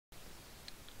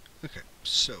Okay,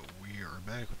 so we are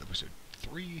back with episode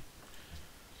 3.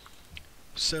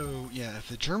 So, yeah, if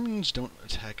the Germans don't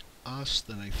attack us,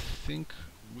 then I think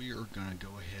we are gonna go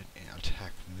ahead and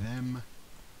attack them.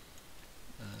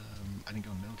 I didn't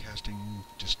go middle casting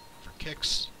just for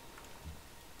kicks.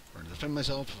 Or to defend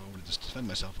myself. If I would have just defend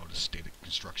myself, I would have stayed at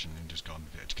construction and just gone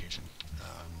to education.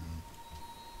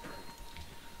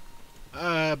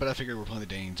 But I figured we're playing the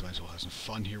Danes, might as well have some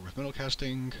fun here with middle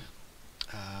casting.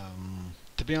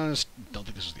 To be honest, don't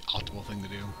think this is the optimal thing to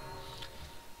do.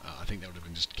 I think that would have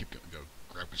been just go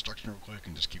grab construction real quick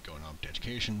and just keep going on to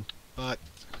education. But,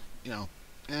 you know,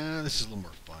 this is a little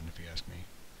more fun if you ask me.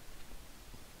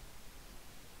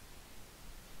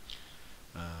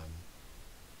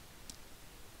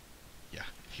 Yeah,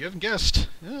 if you haven't guessed,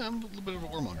 I'm a little bit of a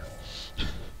warmonger.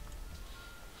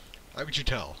 How could you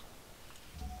tell?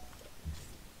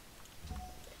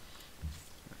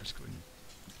 Let's go ahead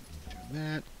and do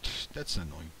that. That's an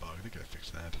annoying bug. They gotta fix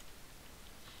that.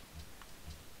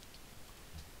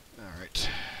 Alright.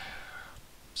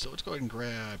 So let's go ahead and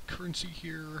grab currency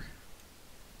here.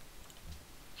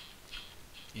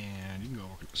 And you can go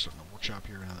start in the workshop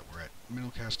here now that we're at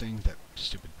middle casting. That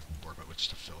stupid workbook was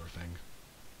just a filler thing.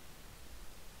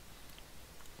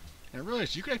 And I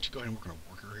realized you could actually go ahead and work on a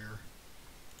worker here.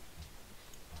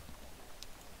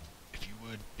 If you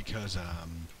would, because,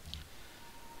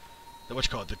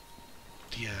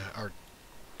 our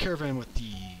caravan with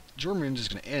the Germans is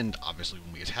going to end, obviously,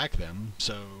 when we attack them,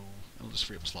 so I'll just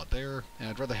free up a slot there, and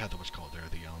I'd rather have the worker,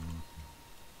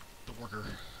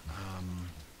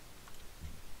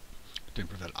 to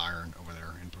improve that iron over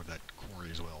there, and improve that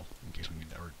quarry as well, in case we need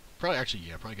that, or probably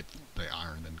get the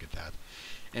iron, then get that,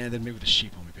 and then maybe the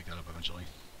sheep when we pick that up eventually.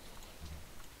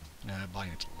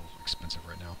 Buying it's a little expensive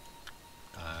right now.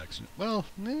 Well,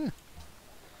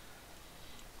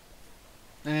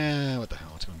 what the hell,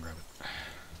 let's go and grab it.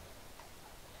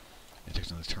 It takes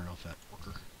another turn off that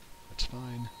worker. That's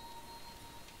fine.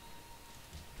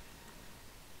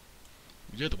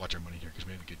 We do have to watch our money here, because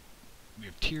we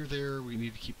have tier there, we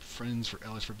need to keep friends for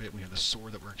allies for a bit, we have the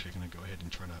sword that we're actually going to go ahead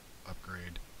and try to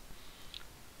upgrade.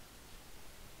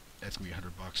 That's going to be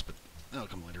 $100, but that'll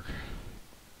come later.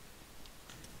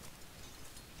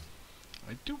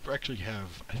 I do actually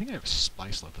have, I think I have a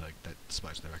spice left, that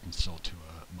spice there I can sell to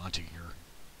Monty here,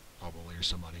 probably, or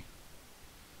somebody.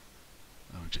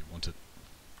 I don't actually want it.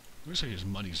 I'm going to say his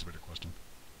money is a better question.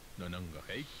 No,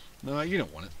 you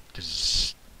don't want it,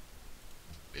 because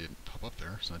it didn't pop up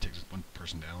there, so that takes one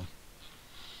person down.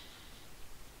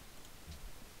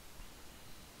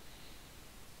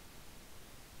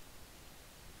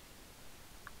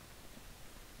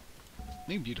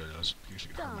 Maybe Buto does. You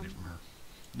should get her money from her.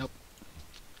 Nope.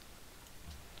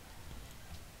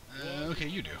 Okay,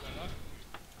 you do.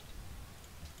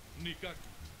 Yeah,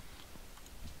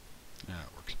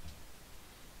 it works.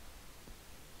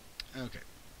 Okay,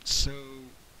 so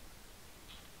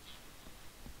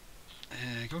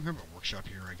go grab a workshop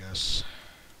here, I guess.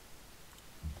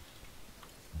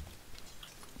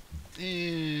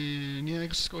 And yeah, I guess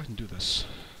let's go ahead and do this.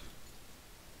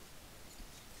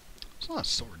 It's a lot of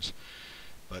swords,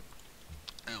 but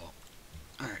oh well.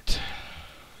 Alright.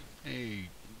 Hey,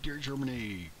 dear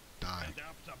Germany, die.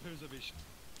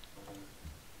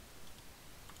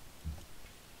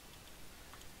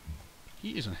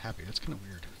 He isn't happy, that's kind of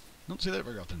weird. Don't say that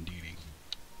very often, Deity.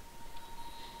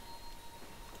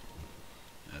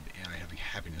 The AI having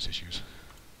happiness issues.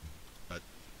 But,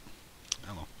 I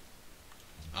don't know.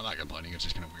 I'm not complaining, it's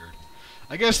just kind of weird.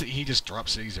 I guess that he just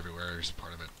drops cities everywhere is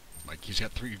part of it. Like, he's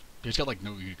got like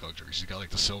no eco-luxuries. He's got like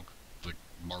the silk, the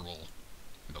marble,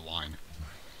 and the wine.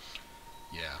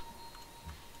 Yeah.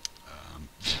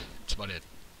 That's about it.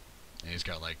 And he's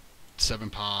got like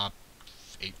 7 pop,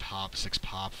 8 pop, 6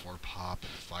 pop, 4 pop,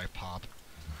 5 pop.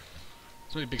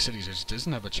 So many big cities, it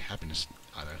doesn't have much happiness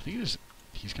either. I think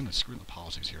he's kind of screwing the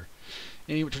policies here.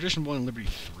 Anyway, Tradition 1 and Liberty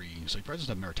 3. So he probably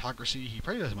doesn't have meritocracy. He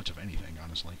probably doesn't have much of anything,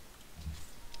 honestly.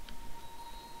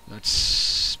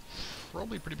 That's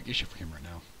probably a pretty big issue for him right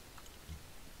now.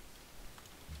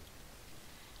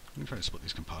 I'm going to try to split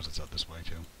these composites out this way,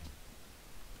 too.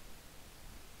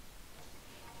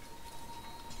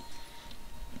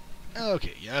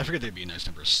 Okay, yeah, I figured there'd be a nice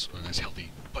number of, a nice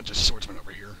healthy bunch of swordsmen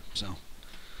over here, so.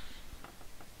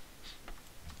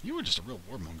 You were just a real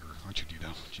warmonger, aren't you,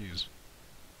 Dito? Jeez.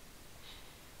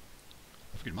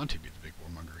 I figured Monty would be the big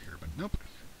warmonger here, but nope.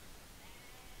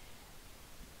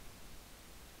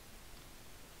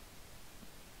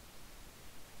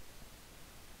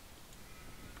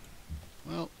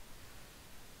 Well,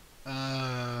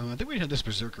 I think we had this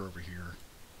berserker over here.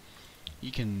 He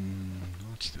can...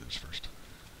 let's do this first.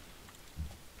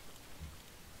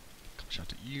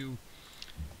 Shout at you.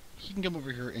 He can come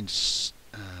over here and suck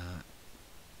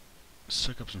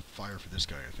up some fire for this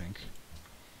guy, I think.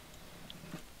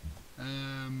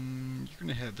 You're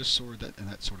gonna have this sword and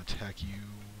that sword attack you.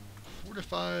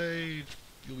 Fortified.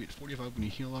 You'll be at 45 when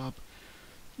you heal up.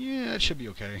 Yeah, it should be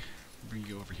okay. Bring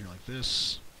you over here like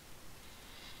this.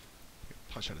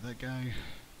 Pot shot at that guy.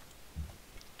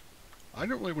 I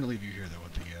don't really want to leave you here though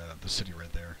with the city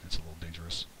right there. It's a little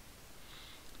dangerous.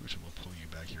 Which will pull you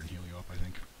back here and heal you up, I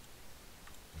think.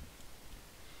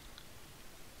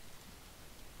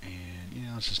 And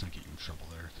yeah, let's just not get you in trouble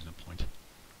there. There's no point.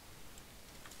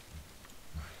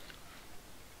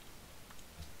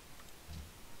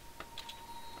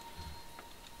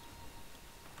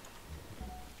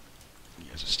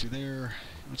 Yeah, just stay there.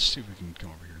 Let's see if we can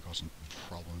come over here and cause some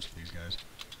problems for these guys.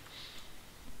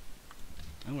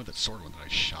 I don't know what that sword one that I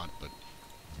shot, but...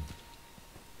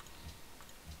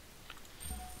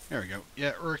 There we go.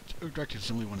 Yeah, Uruk is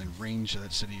the only one in range of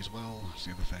that city as well. That's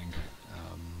the other thing.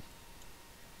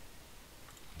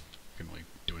 Couldn't really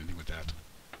do anything with that.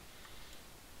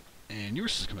 And you were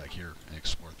supposed to come back here and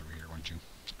explore through here, weren't you?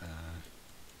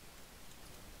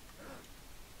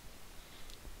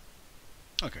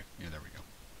 Okay, yeah, there we go.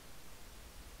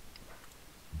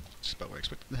 That's about what I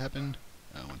expected to happen.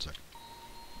 One sec.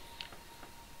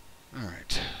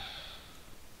 Alright.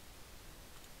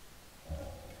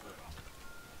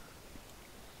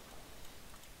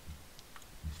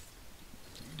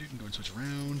 So you can go and switch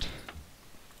around.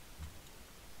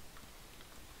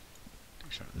 Take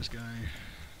a shot at this guy.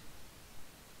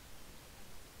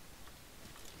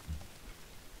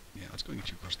 Yeah, let's go and get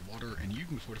you across the water, and you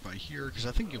can fortify here, because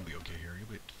I think you'll be okay here. You'll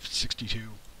be at 62.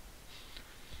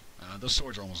 Those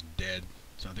swords are almost dead,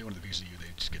 so I think one of the pieces of you, they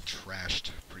just get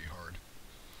trashed pretty hard.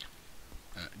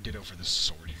 Ditto for this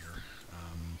sword here.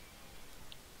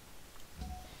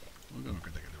 We'll go and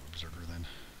get that berserker then.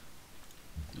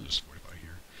 We'll just fortify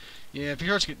here. Yeah, if he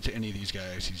starts to get to any of these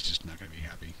guys, he's just not going to be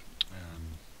happy.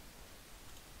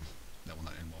 That will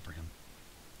not end well for him.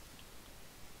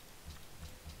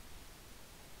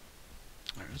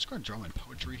 Alright, let's go and draw my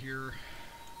poetry here.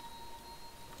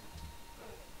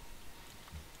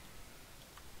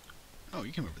 Oh,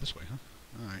 you came over this way, huh?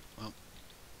 Alright, well,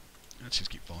 let's just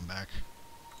keep falling back.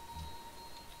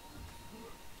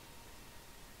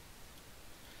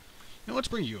 Now let's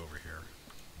bring you over here.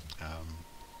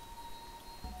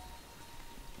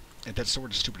 If that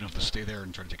sword is stupid enough to stay there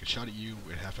and try to take a shot at you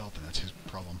at half health, then that's his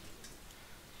problem.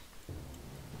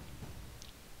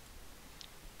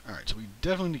 Alright, so we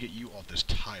definitely need to get you off this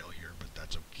tile here, but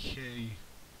that's okay.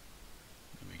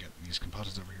 And we got these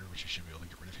composites over here, which you should be able to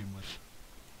get rid of him with.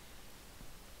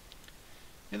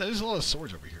 Yeah, there's a lot of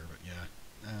swords over here, but yeah,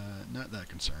 not that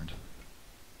concerned.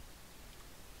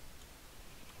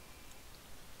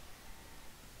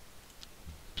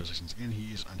 Positions again,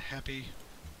 he is unhappy.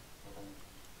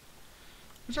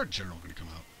 When's our general going to come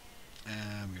out?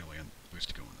 I'm going to wait on boost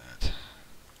to go on that.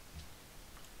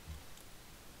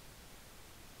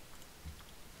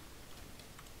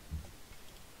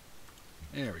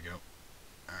 There we go.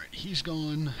 Alright, he's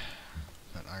gone.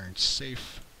 That iron's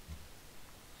safe.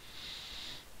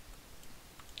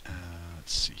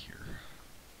 Let's see here.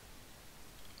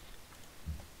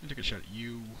 I'm going to take a shot at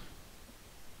you.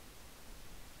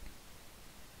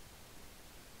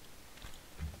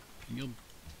 And you'll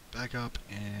back up,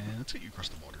 and let's get you across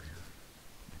the water here.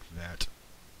 Like that.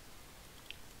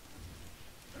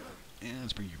 And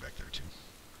let's bring you back there, too.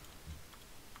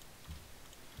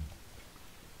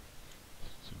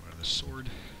 So out of the sword.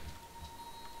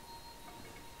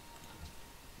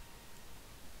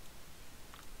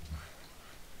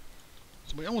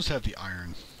 So we almost have the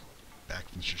iron back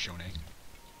from Shoshone.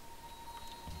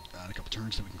 In a couple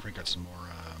turns, then we can crank out some more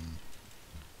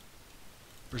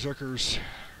berserkers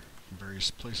from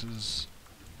various places.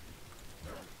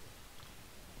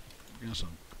 We can also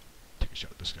take a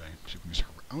shot at this guy. So we can just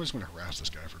I'm just going to harass this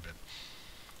guy for a bit.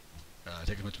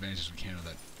 Take as much advantage as we can of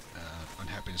that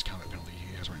unhappiness combat penalty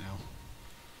he has right now.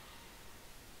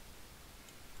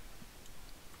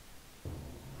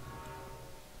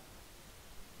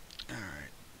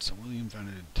 Alright, so William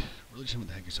founded religion with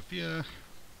the Hagia Sophia.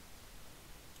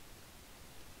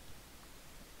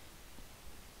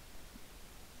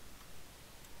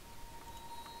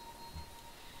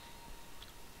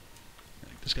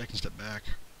 This guy can step back,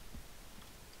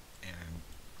 and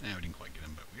we didn't quite get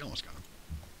him, but we almost got him.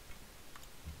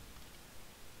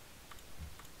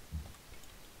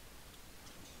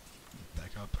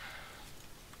 Back up.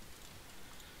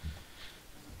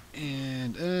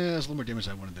 And there's a little more damage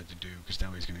I wanted that to do, because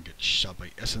now he's going to get shot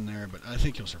by S in there, but I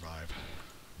think he'll survive.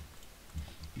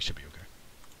 He should be okay.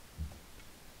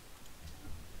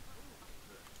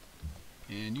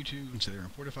 And you two can stay there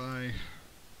and fortify.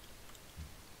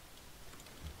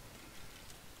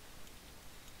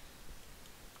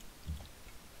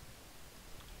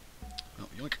 Oh,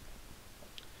 yoink.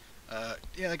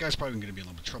 Yeah, that guy's probably going to be in a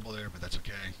little bit of trouble there, but that's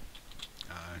okay.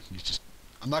 He's just...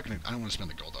 I don't want to spend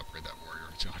the gold to upgrade that warrior.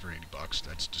 It's 180 bucks.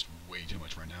 That's just way too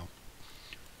much right now.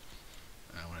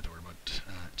 I don't have to worry about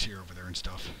tier over there and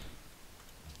stuff.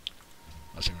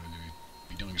 Last thing I'm going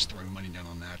to be doing is throwing money down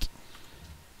on that.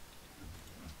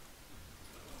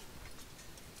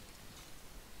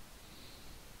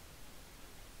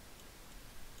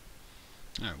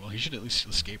 Alright, well, he should at least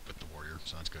escape with the warrior,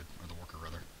 so that's good. Or the worker,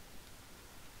 rather.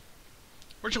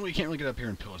 Fortunately, you can't really get up here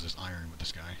and pillage this iron with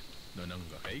this guy. No,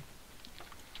 hey.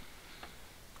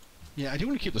 Yeah, I do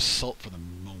want to keep the salt for the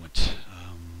moment,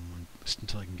 just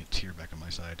until I can get tier back on my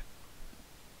side.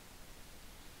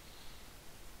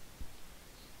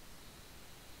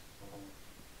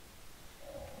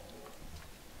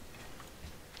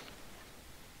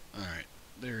 Alright,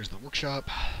 there's the workshop.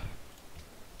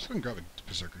 Let's go and grab a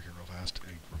berserker here real fast, a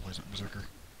replacement berserker.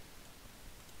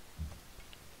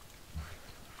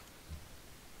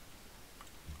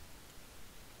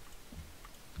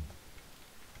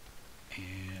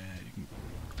 And you can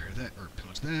repair that, or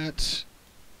pillage that,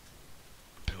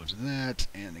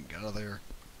 and then get out of there.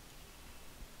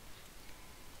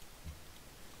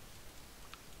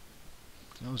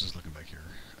 So I was just looking back here.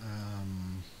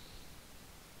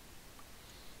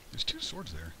 There's two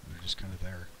swords there. They're just kind of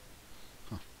there.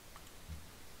 Huh.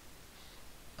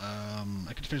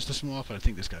 I could finish this one off, but I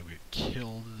think this guy would get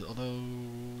killed, although,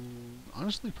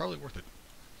 honestly, probably worth it.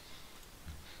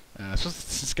 So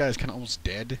this guy is kind of almost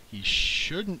dead. He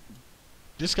shouldn't...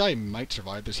 This guy might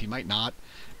survive this, he might not,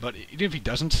 but even if he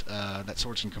doesn't, that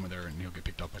sword's can come in there and he'll get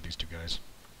picked up by these two guys.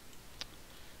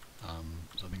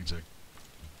 So I think it's a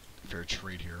fair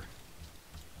trade here.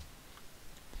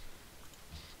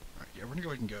 Alright, yeah, we're gonna go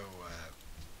ahead and go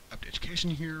up to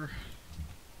education here.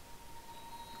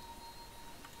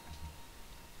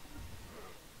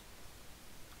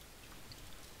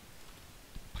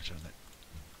 Punch out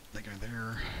that guy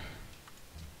there.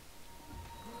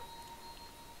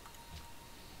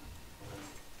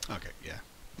 Okay, yeah.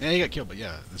 Yeah, he got killed, but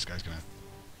yeah, this guy's gonna...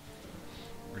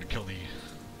 We're gonna kill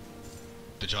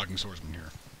the jogging swordsman here.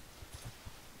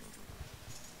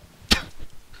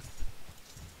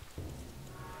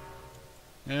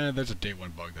 Yeah, there's a day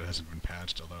 1 bug that hasn't been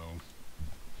patched, although...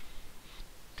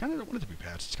 Kinda don't want it to be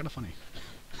patched, it's kinda funny.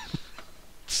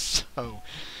 So...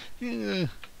 Yeah...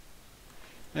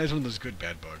 That's one of those good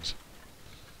bad bugs.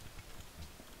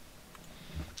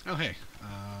 Oh, hey.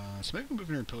 So maybe we can move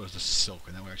in here and pillage the silk,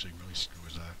 and that would actually really screw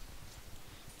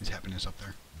his happiness up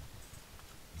there.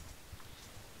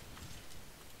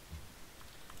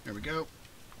 There we go.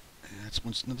 And that's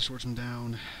another swordsman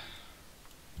down.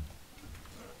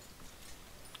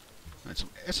 Alright, so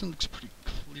Essen looks pretty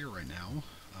clear right now.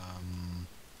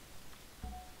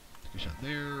 Take a shot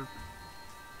there.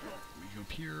 We go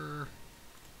up here.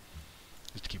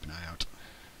 Just to keep an eye out.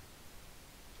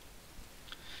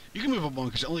 You can move up one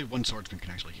because only one swordsman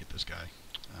can actually hit this guy.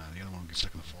 The other one will get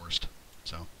stuck in the forest.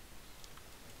 So,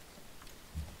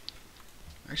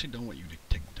 I actually don't want you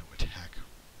to attack.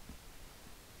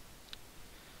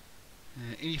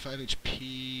 85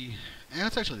 HP. And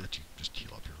let's actually let you just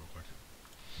heal up here real quick.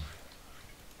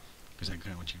 Because I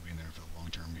kind of want you to be in there for the long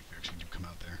term if you actually do come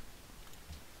out there.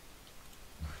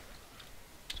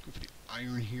 Let's go for the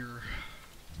iron here.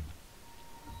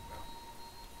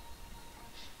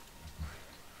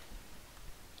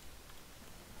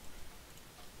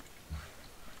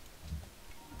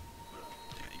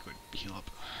 Heal up.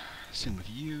 Same with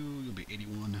you, you'll be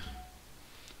 81.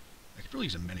 I could really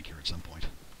use a medic here at some point.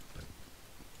 But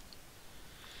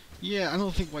yeah, I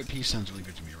don't think white peace sounds really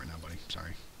good to me right now, buddy.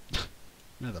 Sorry.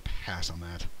 Another pass on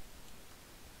that.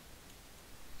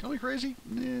 Call me crazy?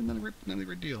 Not a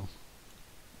great deal.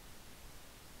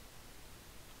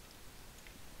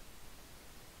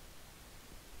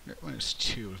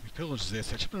 -2. If we pillage this,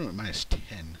 that should be at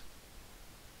 -10.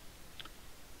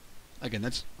 Again,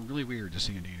 that's really weird to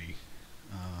see in Deity.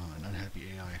 An unhappy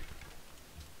AI.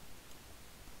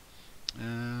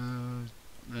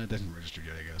 It doesn't register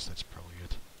yet, I guess. That's probably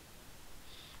it.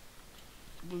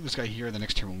 Move this guy here, the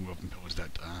next turn we'll move up and pillage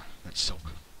that silk.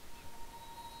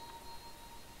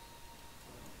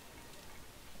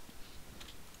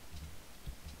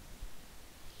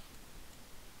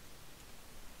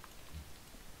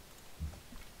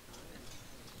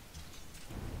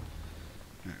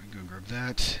 Alright, we can go grab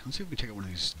that. Let's see if we can take out one of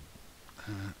these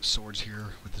swords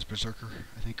here with this berserker,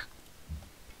 I think.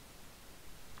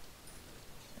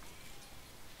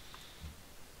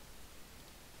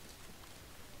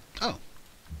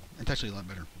 actually a lot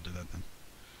better. We'll do that then.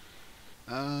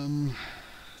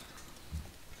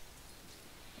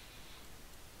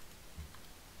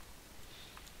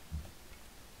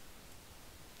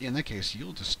 Yeah, in that case,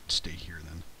 you'll just stay here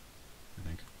then, I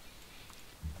think.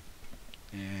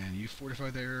 And you fortify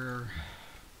there.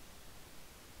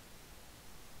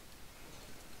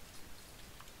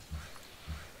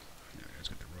 Yeah, let's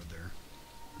get the road there.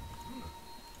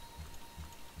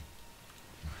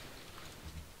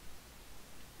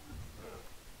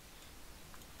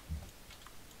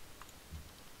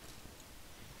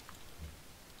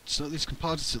 So these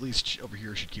composites, at least over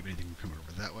here, should keep anything from coming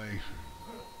over that way.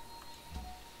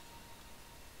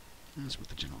 Let's put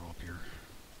the general up here.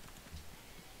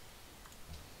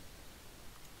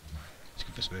 Let's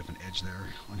give us a bit of an edge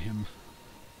there on him.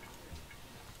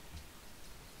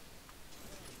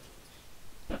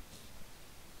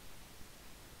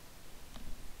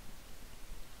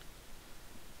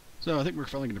 So I think we're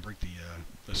finally going to break the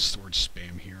sword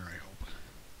spam here, I hope.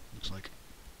 Looks like.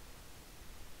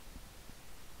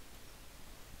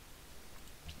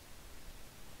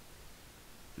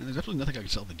 And there's definitely nothing I can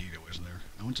sell the Deity, isn't there?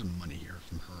 I want some money here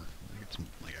from her. I get some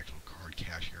like actual card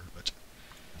cash here, but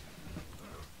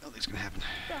nothing's gonna happen.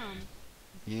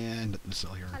 Yeah, nothing to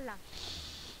sell here.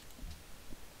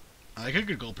 I could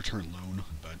get a gold per turn loan,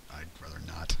 but I'd rather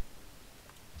not.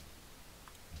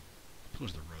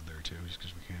 Close the road there too, just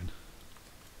because we can.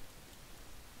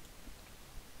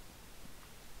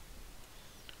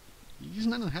 He's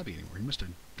not unhappy anymore. He must have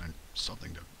done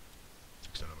something to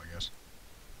fix that up, I guess.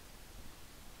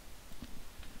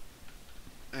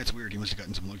 That's weird. He must have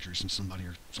gotten some luxuries from somebody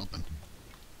or something.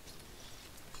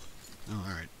 Oh,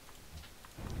 alright.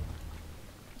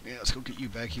 Yeah, let's go get you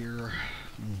back here.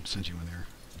 Send you in there.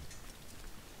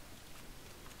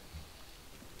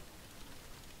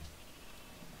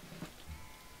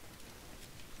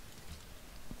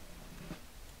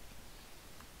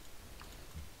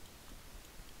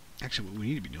 Actually, what we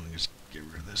need to be doing is get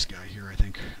rid of this guy here, I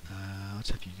think. Let's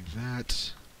have you do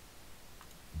that.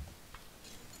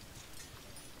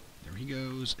 There he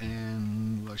goes,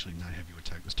 and we'll actually not have you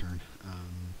attack this turn. We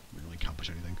don't really accomplish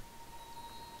anything.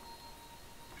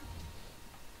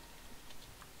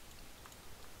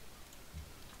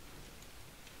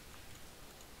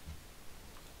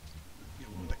 Yeah,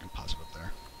 we'll move that composite up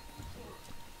there.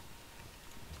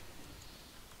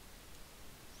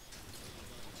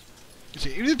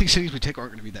 See, even if these cities we take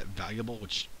aren't going to be that valuable,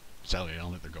 which sadly I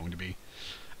don't think they're going to be,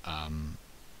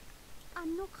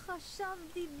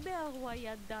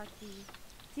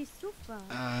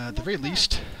 at the very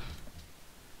least,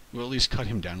 we'll at least cut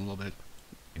him down a little bit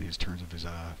in his terms of his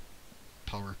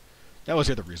power. That was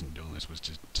the other reason of doing this, was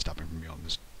to stop him from being able to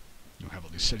just, have all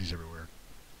these cities everywhere.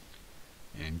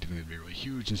 And didn't need to be really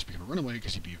huge and just become a runaway,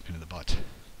 because he'd be a pin in the butt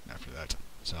after that.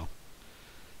 So,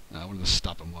 I wanted to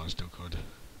stop him while I still could.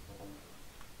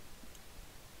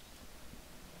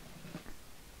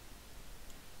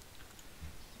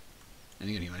 And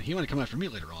again, he might come after me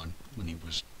later on, when he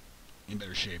was in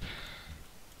better shape.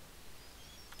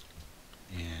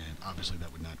 And obviously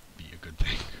that would not be a good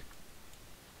thing.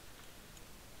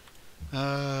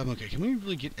 Okay, can we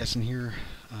really get S in here?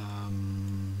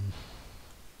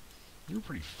 We're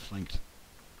pretty flanked.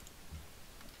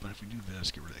 But if we do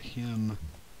this, get rid of him.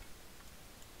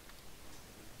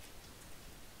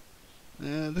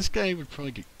 This guy would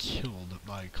probably get killed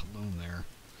by Cologne there.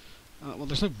 Well,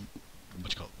 there's no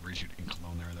what you call it, reshoot in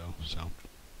Cologne there, though, so.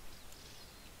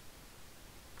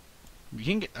 We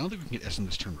can get, I don't think we can get S in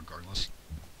this turn regardless.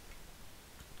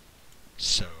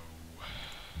 So.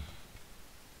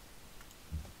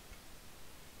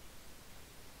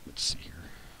 Let's see here.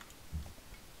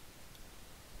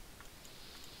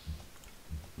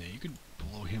 Yeah, you could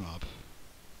blow him up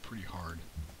pretty hard,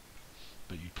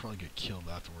 but you'd probably get killed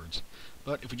afterwards.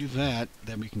 But if we do that,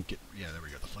 then we can get, yeah, there we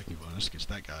go, the flanking bonus gets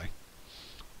that guy.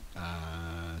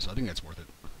 So I think that's worth it.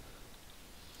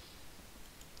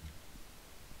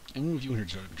 And we'll move you in here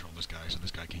to control this guy, so this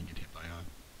guy can't get hit by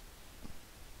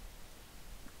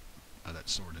that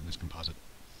sword in this composite.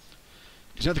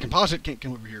 Because now the composite can't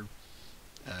come over here.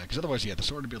 Because otherwise, yeah, the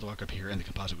sword would be able to walk up here, and the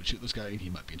composite would shoot this guy, and he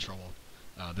might be in trouble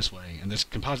this way. And this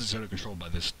composite's auto-controlled by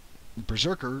this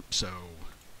berserker, so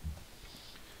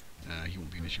he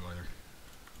won't be an issue either.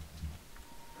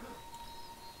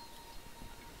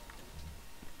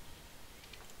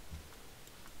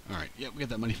 Alright, yeah, we got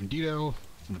that money from Dito,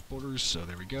 from the borders, so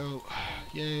there we go.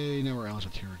 Yay, now we're allies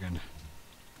with here again.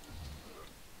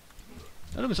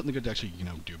 That would have been something good to actually,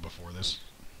 do before this.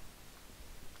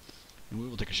 And we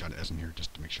will take a shot at Essen here,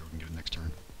 just to make sure we can get it next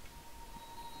turn.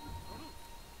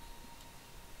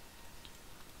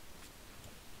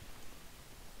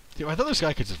 If I thought this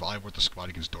guy could survive with the squad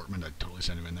against Dortmund, I'd totally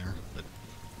send him in there, but...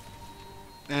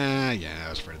 yeah, I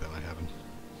was afraid of that might happen.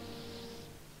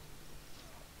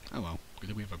 Oh well,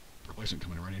 good that we have a replacement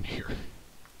coming right in here.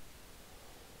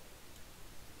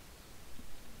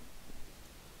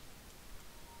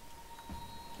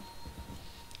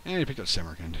 And he picked up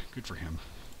Samarkand. Good for him.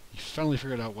 He finally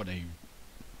figured out what a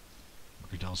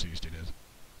Mercantile city-state is.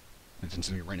 And it's been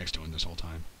sitting right next to him this whole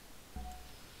time.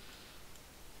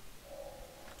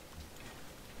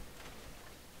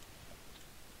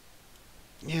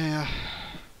 Yeah.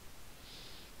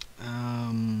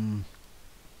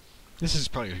 This is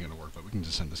probably going to work, but we can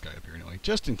just send this guy up here anyway,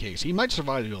 just in case. He might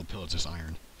survive to be able to pillage this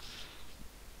iron.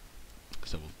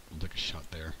 So we'll take a shot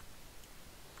there.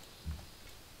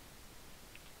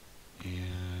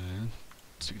 And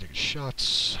so we can take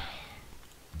shots.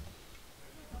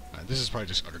 This is probably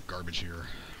just utter garbage here.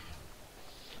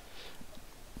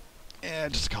 Yeah,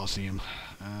 just a Coliseum.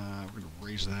 We're going to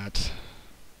raise that.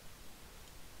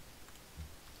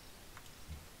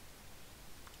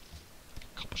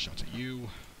 Couple shots at you.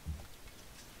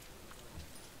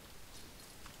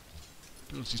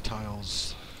 Build these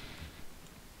tiles.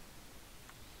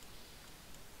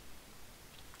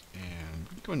 And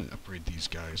we're going to upgrade these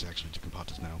guys actually to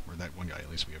composites now. Or that one guy, at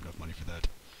least we have enough money for that.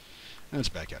 And let's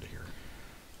back out of here.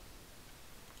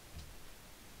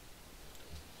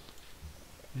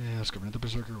 Yeah, let's go for another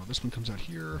Berserker. Well, this one comes out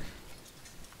here.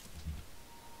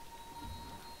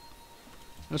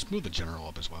 Let's move the General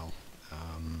up as well.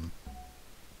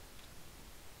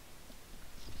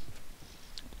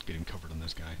 Get him covered on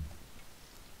this guy.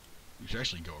 We should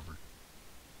actually go over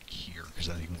here, because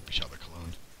then he won't be shot by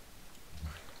Cologne.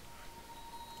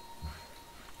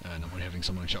 And avoid having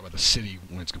someone shot by the city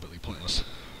when it's completely pointless.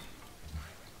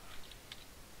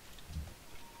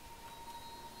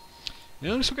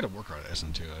 Yeah, at least we got a worker out of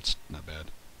Essen too, that's not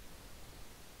bad.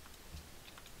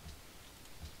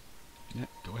 Yeah,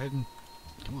 go ahead and...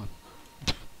 come on.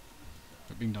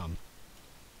 Quit being dumb.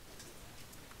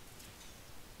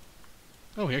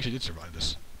 Oh, he actually did survive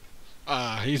this.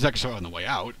 He's not going to survive on the way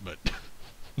out, but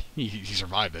he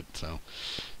survived it, so...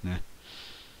 nah.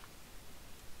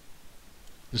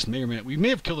 This may or may not... we may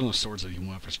have killed him with swords that he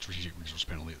won for strategic resource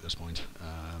penalty at this point.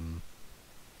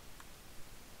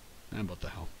 And what the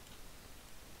hell.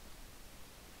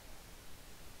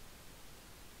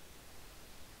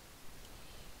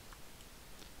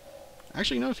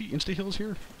 Actually, you know, if he insta-heals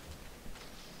here...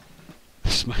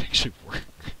 this might actually work.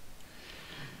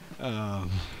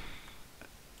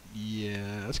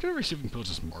 Yeah, let's go over see if we can pillage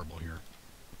this marble here.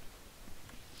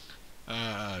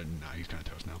 Nah, he's kind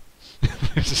of toast now.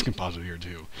 There's this composite here,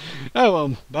 too. Oh,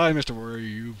 well, bye, Mr. Warrior.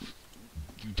 You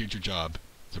did your job,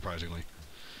 surprisingly.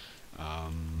 You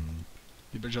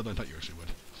did a better job than I thought you actually would.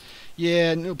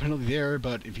 Yeah, no penalty there,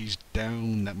 but if he's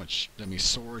down that many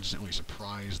swords, it's not really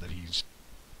surprised that he's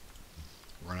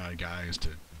run out of guys to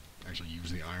actually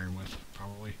use the iron with,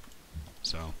 probably.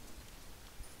 So...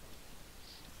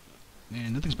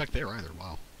 and nothing's back there either.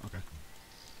 Wow. Okay.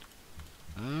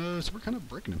 So we're kind of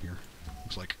breaking him here.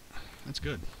 Looks like. That's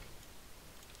good.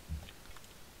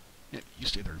 Yep, you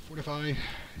stay there and fortify.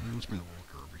 And let's bring the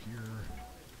worker over here.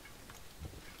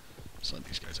 Slide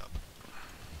these guys up.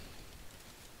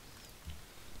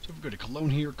 So if we go to Cologne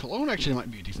here, Cologne actually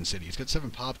might be a decent city. It's got 7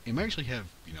 pop. It might actually have,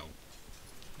 you know,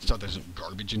 stuff that isn't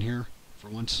garbage in here for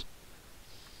once.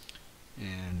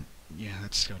 And yeah,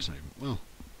 that scout's not even... well,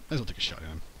 might as well take a shot at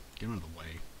him. Get him out of the way.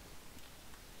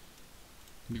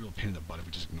 It'd be a real pain in the butt if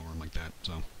we just ignore him like that,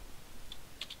 so...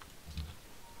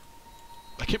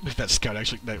 I can't believe that scout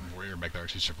actually, that warrior back there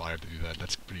actually survived to do that.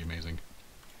 That's pretty amazing.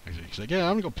 Actually, he's like, yeah,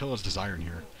 I'm gonna go pillage this iron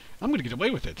here. I'm gonna get away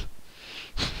with it.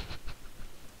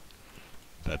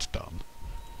 That's dumb.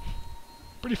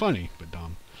 Pretty funny, but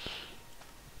dumb.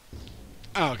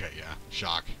 Oh, okay, yeah.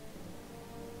 Shock.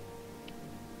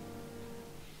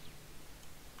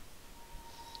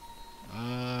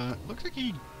 Looks like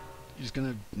he's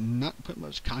gonna not put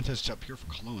much contests up here for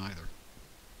Cologne either.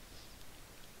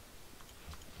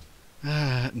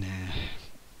 Nah.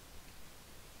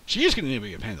 She is gonna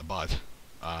be a pain in the butt.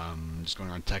 Just going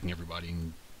around attacking everybody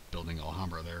and building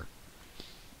Alhambra there.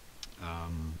 I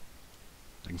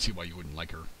can see why you wouldn't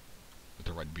like her, with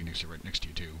the right to be right next to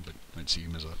you too. But I'd see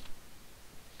him as a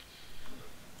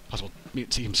possible,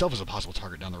 see himself as a possible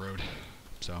target down the road.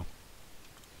 So.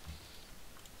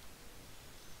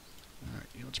 Alright,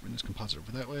 yeah, let's bring this composite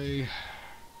over that way.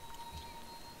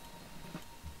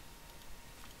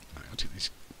 Alright, let's get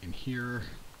these in here,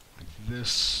 like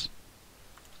this.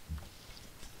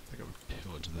 I think I would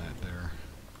pillage that there.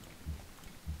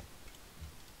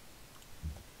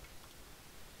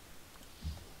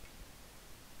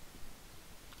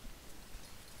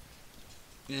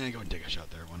 Yeah, go ahead and take a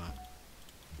shot there, why not?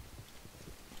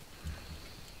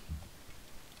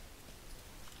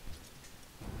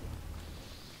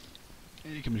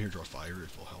 And you come in here, draw fire, you're at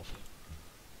full health.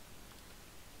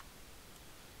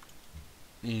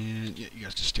 And yeah, you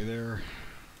guys just stay there.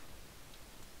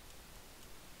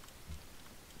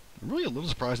 I'm really a little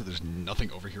surprised that there's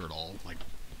nothing over here at all. Like,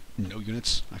 no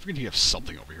units. I figured he'd have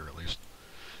something over here at least.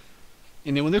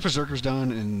 And then when this Berserker's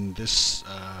done, and this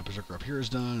Berserker up here is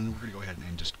done, we're going to go ahead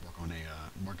and just work on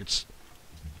a markets.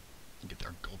 Get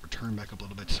our gold return back up a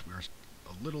little bit. We're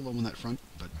a little low on that front,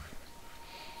 but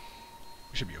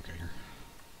we should be okay here.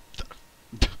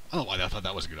 I don't know why I thought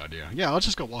that was a good idea. Yeah, let's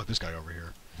just go walk this guy over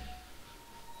here.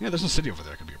 Yeah, there's no city over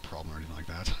there that could be a problem or anything like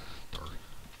that.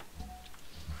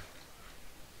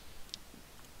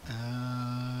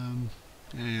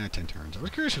 Yeah, 10 turns. I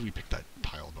was curious if we picked that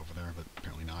tile up over there, but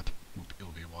apparently not.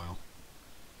 It'll be a while.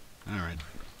 Alright.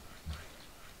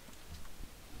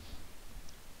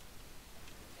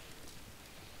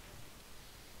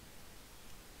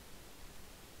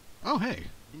 Oh, hey.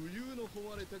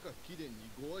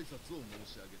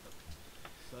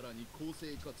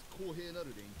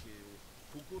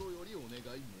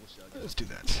 Let's do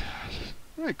that.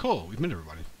 Alright, cool. We've met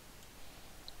everybody.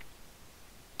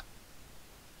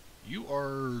 You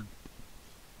are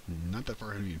not that far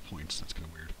ahead of me in points. That's kind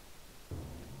of weird.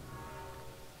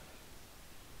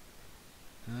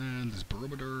 And this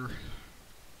barometer,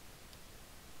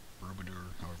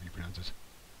 however you pronounce it.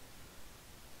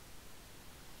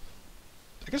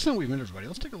 I guess now we've met everybody.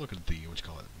 Let's take a look at the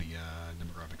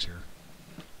demographics here.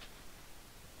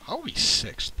 How are we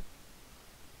 6th?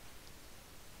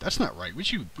 That's not right. We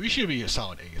should be a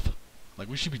solid 8th. Like,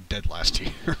 we should be dead last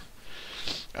year.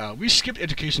 We skipped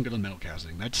education, good on metal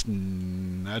casting. That's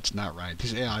not right.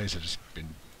 These AIs have just been...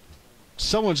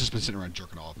 Someone's just been sitting around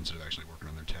jerking off instead of actually working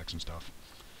on their techs and stuff.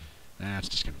 That's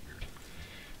just kind of weird.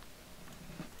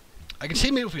 I can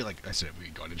say maybe if we, like I said, we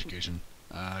got education.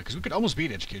 Because we could almost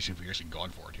beat education if we actually gone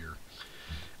for it here.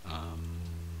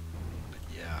 But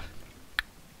yeah.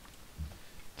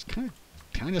 It's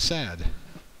kind of sad.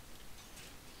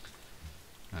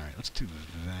 Alright, let's do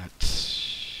that.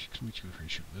 Let me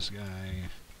shoot this guy.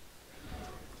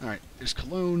 Alright, there's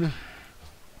Cologne.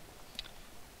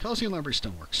 Coliseum Library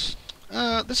Stoneworks.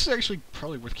 This is actually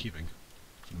probably worth keeping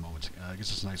for the moment. I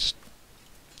guess it's nice.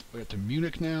 We're up to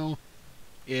Munich now.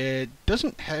 It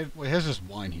doesn't have... Well, it has this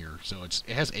wine here, so it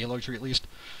has a luxury at least.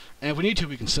 And if we need to,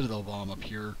 we can Citadel Bomb up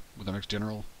here with our next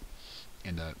general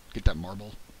and get that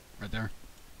marble right there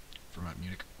from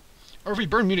Munich. Or if we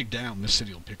burn Munich down, this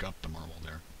city will pick up the marble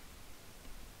there.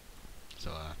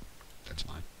 So, that's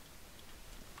fine.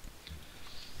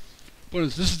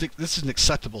 But this is an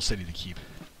acceptable city to keep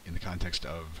in the context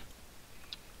of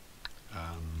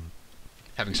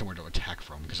having somewhere to attack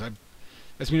from. Because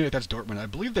that's Munich, that's Dortmund. I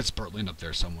believe that's Berlin up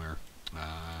there somewhere.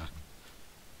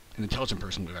 An intelligent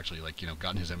person would have actually, like,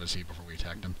 gotten his embassy before we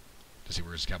attacked him to see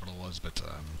where his capital was. But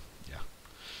yeah.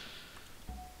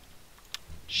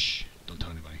 Shh! Don't tell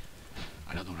anybody.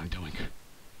 I don't know what I'm doing.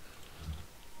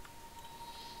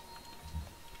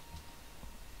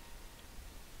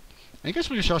 I guess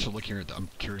we should also look here at I'm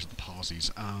curious at the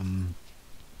policies.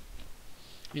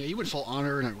 Yeah, you went full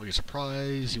honor, not really a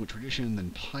surprise. You went tradition, then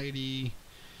piety.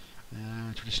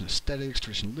 Tradition aesthetics,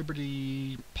 tradition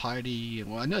liberty, piety.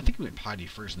 Well, no, I think you went piety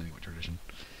first, and then you went tradition.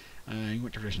 You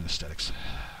went tradition aesthetics.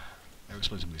 I've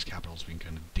explained some of these capitals being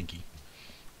kind of dinky.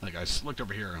 Like, I looked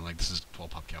over here, and like, this is 12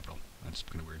 pop capital. That's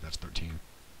kind of weird. That's 13.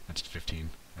 That's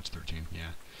 15. That's 13,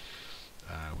 yeah.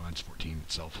 Well, that's 14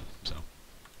 itself, so.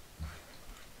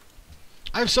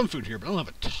 I have some food here, but I don't have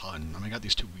a ton. I mean, I got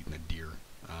these 2 wheat and a deer.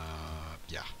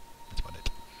 Yeah, that's about it.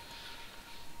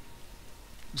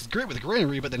 It's great with the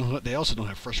granary, but they also don't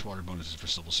have freshwater bonuses for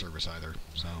civil service either,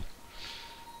 so.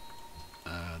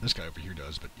 This guy over here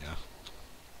does, but yeah.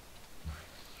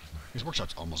 His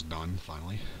workshop's almost done,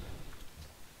 finally.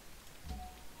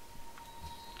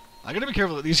 I gotta be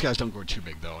careful that these guys don't grow too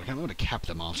big, though. I kind of want to cap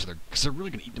them off, because they're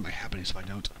really gonna eat into my happiness if I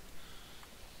don't.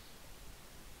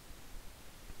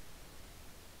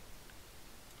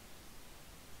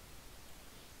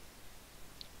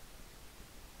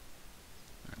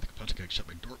 Shut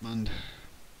by Dortmund.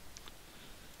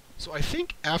 So I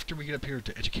think after we get up here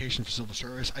to education for civil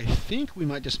service, I think we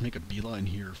might just make a beeline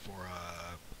here for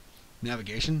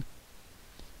navigation.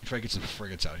 Try to get some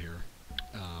frigates out here.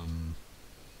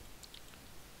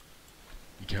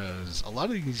 Because a lot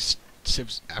of these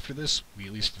civs after this, we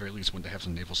at least, very least, want to have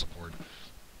some naval support.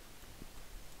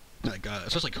 Like,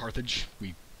 especially Carthage,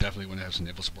 we definitely want to have some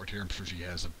naval support here. I'm sure she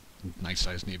has a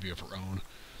nice-sized navy of her own.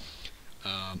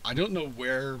 I don't know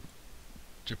where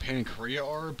Japan and Korea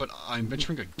are, but I'm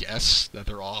venturing a guess that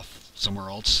they're off somewhere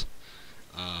else.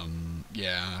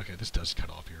 Yeah, okay, this does cut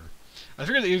off here. I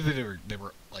figured that either they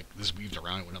were like this weaved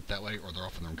around, it went up that way, or they're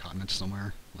off on their own continent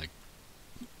somewhere. Like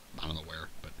I don't know where,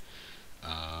 but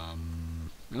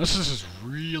unless this is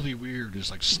really weird, just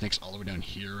like snakes all the way down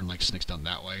here and like snakes down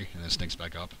that way, and then snakes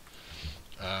back up.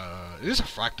 It is a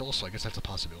fractal, so I guess that's a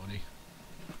possibility.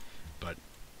 But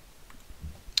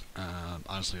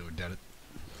honestly, I would doubt it.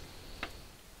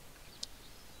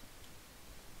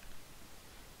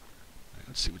 Right,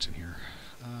 let's see what's in here.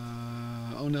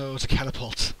 Oh no, it's a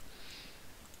catapult.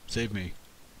 Save me.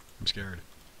 I'm scared.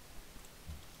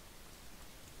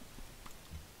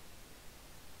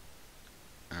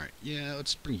 Alright, yeah,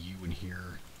 let's bring you in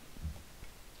here.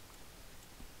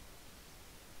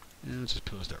 Yeah, let's just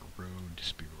pose that road,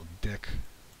 just be a real dick.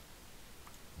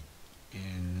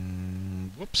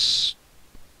 And whoops.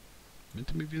 Meant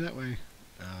to move you that way.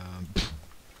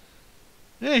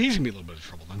 Yeah, he's gonna be a little bit of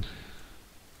trouble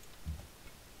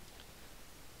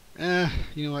then.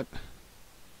 You know what?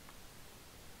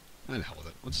 Ah, the hell with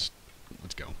it. Let's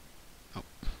go. Oh,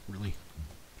 really?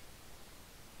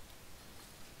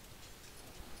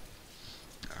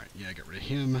 Alright, yeah, get rid of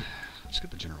him. Let's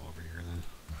get the general over here then.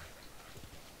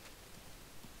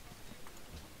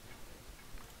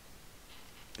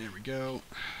 There we go.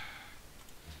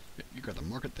 Yeah, you got the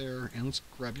market there, and let's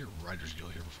grab your rider's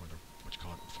guild here before the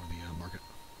before the market.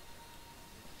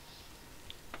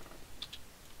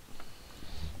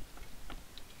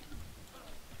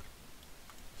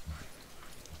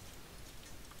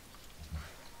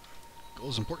 Goal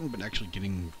is important, but actually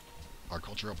getting our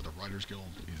culture up with the Riders Guild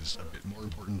is a bit more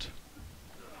important.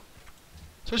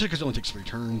 Especially because it only takes 3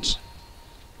 turns.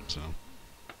 So.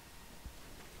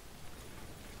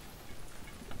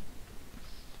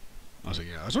 Also,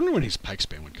 yeah, I was wondering when his pike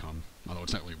spam would come. Although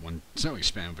it's not really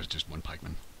spam, but it's just one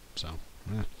pikeman. So,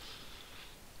 eh.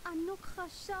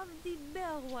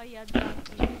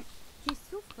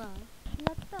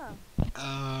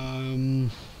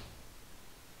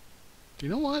 You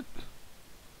know what?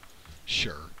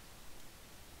 Sure.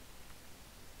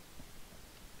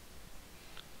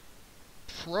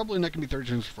 Probably not going to be 30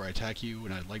 turns before I attack you,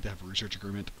 and I'd like to have a research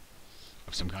agreement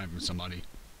of some kind with somebody.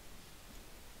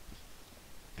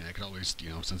 And I could always, you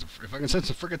know, if I can send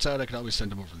some frigates out, I could always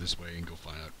send them over this way and go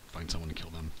find someone and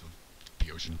kill them with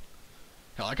the ocean.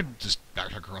 Hell, I could just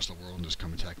backtrack across the world and just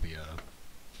come attack the,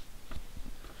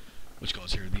 what you call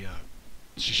it here, the,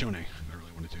 Shoshone, if I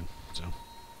really wanted to, so.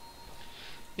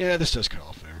 Yeah, this does cut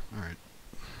off there, alright.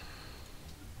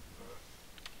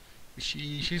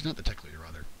 She's not the tech leader,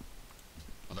 rather.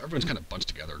 Although everyone's kind of bunched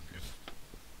together. If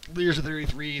leaders are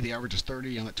 33, the average is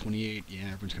 30, I'm at 28,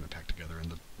 yeah, everyone's kind of packed together,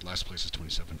 and the last place is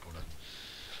 27, Oda.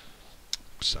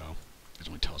 So, it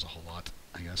doesn't really tell us a whole lot,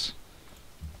 I guess.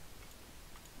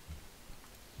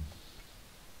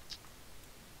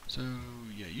 So,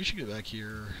 yeah, you should get back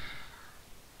here.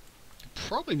 You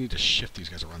probably need to shift these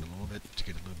guys around a little bit to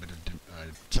get a little bit of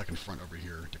second front over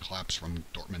here to collapse from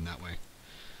Dortmund that way.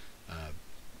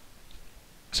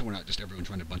 So we're not just everyone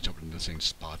trying to bunch up in the same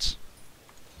spots.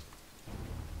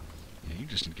 Yeah, you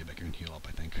just need to get back here and heal up,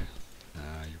 I think.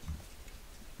 You're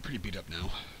pretty beat up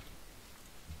now.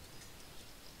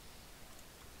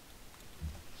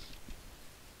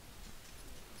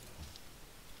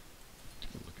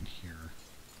 Take a look in here.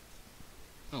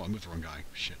 Oh, I moved the wrong guy.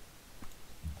 Shit.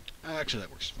 Actually,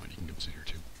 that works fine. You can come sit here,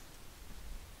 too.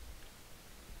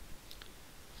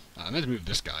 I meant to move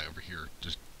this guy over here,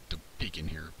 just to peek in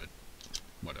here, but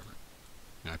whatever.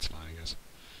 That's fine, I guess.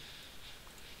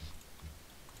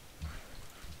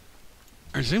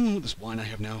 Alright, is anyone with this wine I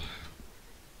have now?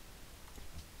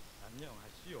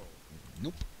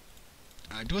 Nope.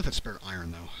 I do have that spare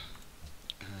iron, though.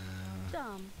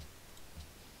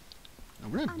 Oh,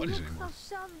 we're not buddies anymore.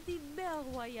 Oh,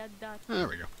 there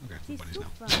we go. Okay, we're buddies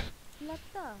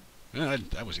now.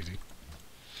 That was easy.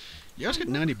 Yeah, let's get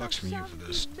 $90 from you for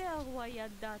this. Yeah,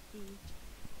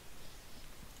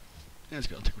 let's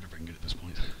go. I'll take whatever I can get at this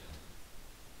point.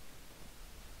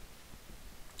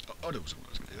 Oh, that was what I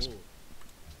was going to ask.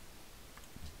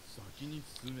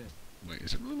 Wait,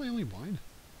 is it really my only wine?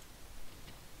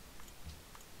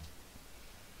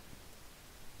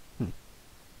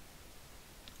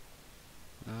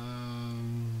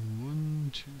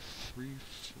 One, two, three,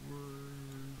 four...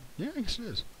 Yeah, I guess it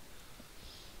is.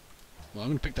 Well, I'm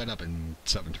going to pick that up in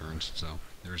 7 turns, so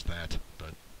there's that,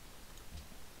 but...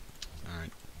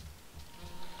 Alright.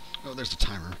 Oh, there's the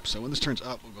timer. So when this turns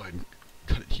up, we'll go ahead and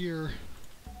cut it here.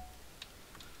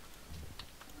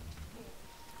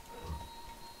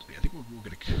 Yeah, I think we'll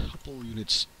get a couple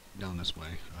units down this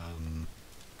way.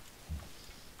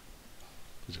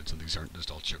 So these aren't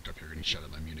just all choked up here, getting shot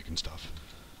at by Munich and stuff.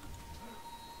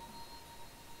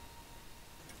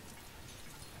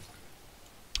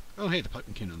 Oh, hey, the pipe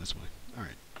came down this way.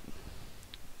 Alright.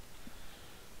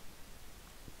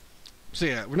 So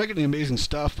yeah, we're not getting amazing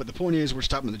stuff, but the point is we're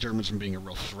stopping the Germans from being a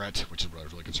real threat, which is what I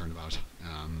was really concerned about.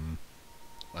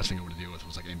 Last thing I wanted to deal with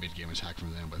was like any big game attack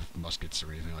from them with muskets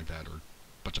or anything like that, or a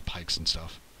bunch of pikes and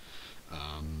stuff.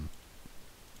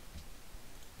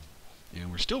 And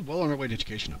we're still well on our way to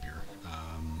education up here.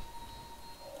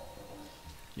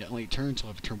 Yeah, only 8 turns, so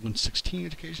I'll have a turn 116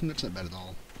 education. That's not bad at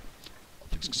all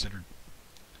things considered.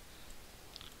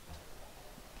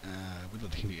 We'd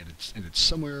love to think it ended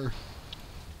somewhere.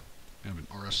 Kind of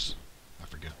an RS, I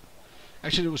forget.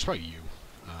 Actually, it was probably you.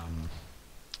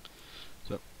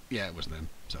 So, yeah, it was them.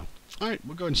 So, alright,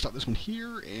 we'll go ahead and stop this one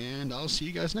here, and I'll see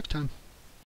you guys next time.